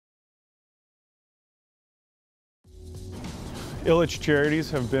Ilitch Charities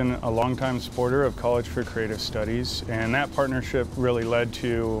have been a longtime supporter of College for Creative Studies, and that partnership really led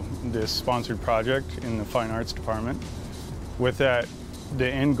to this sponsored project in the Fine Arts Department. With that, the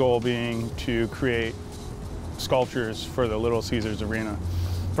end goal being to create sculptures for the Little Caesars Arena.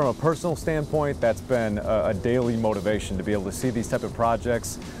 From a personal standpoint, that's been a daily motivation to be able to see these type of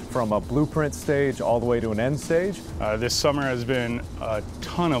projects from a blueprint stage all the way to an end stage. This summer has been a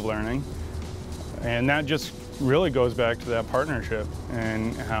ton of learning, and that just really goes back to that partnership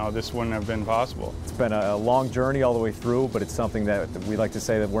and how this wouldn't have been possible. It's been a long journey all the way through, but it's something that we like to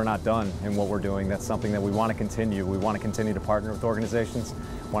say that we're not done in what we're doing. That's something that we want to continue. We want to continue to partner with organizations,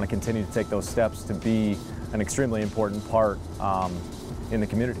 want to continue to take those steps to be an extremely important part in the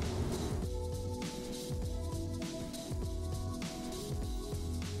community.